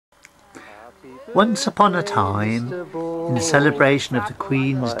Once upon a time, in celebration of the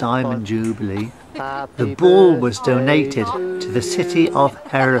Queen's Diamond Jubilee, the bull was donated to the city of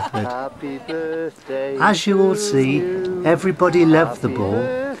Hereford. As you will see, everybody loved the bull,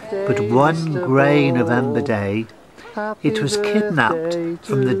 but one grey November day, it was kidnapped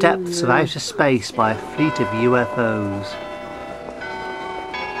from the depths of outer space by a fleet of UFOs.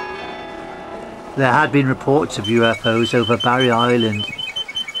 There had been reports of UFOs over Barry Island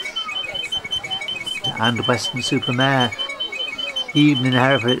and Weston-super-Mare, even in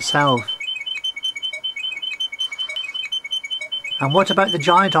Hereford itself. And what about the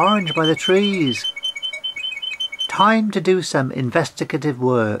giant orange by the trees? Time to do some investigative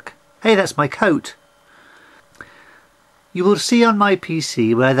work. Hey, that's my coat. You will see on my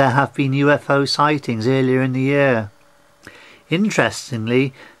PC where there have been UFO sightings earlier in the year.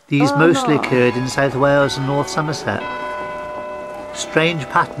 Interestingly, these mostly occurred in South Wales and North Somerset. Strange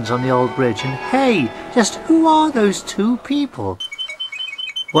patterns on the old bridge, and hey, just who are those two people?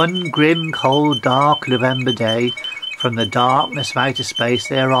 One grim, cold, dark November day, from the darkness of outer space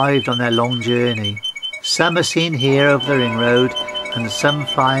they arrived on their long journey. Some are seen here over the ring road, and some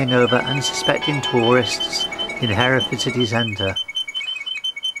flying over unsuspecting tourists in Hereford city centre.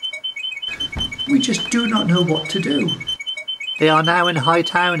 We just do not know what to do. They are now in High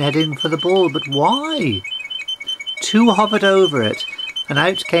Town heading for the bull, but why? Two hovered over it, and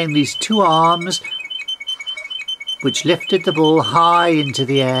out came these two arms which lifted the bull high into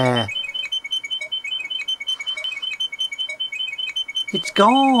the air. It's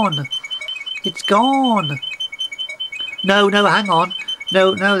gone! It's gone! No, hang on.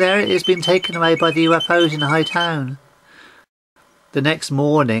 No, there it is, been taken away by the UFOs in High Town. The next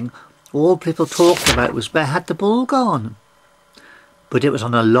morning, all people talked about was where had the bull gone? But it was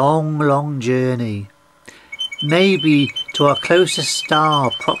on a long journey. Maybe to our closest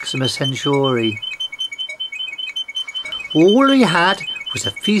star, Proxima Centauri. All we had was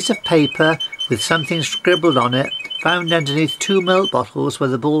a piece of paper with something scribbled on it, found underneath two milk bottles where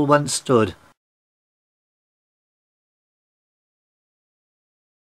the bull once stood.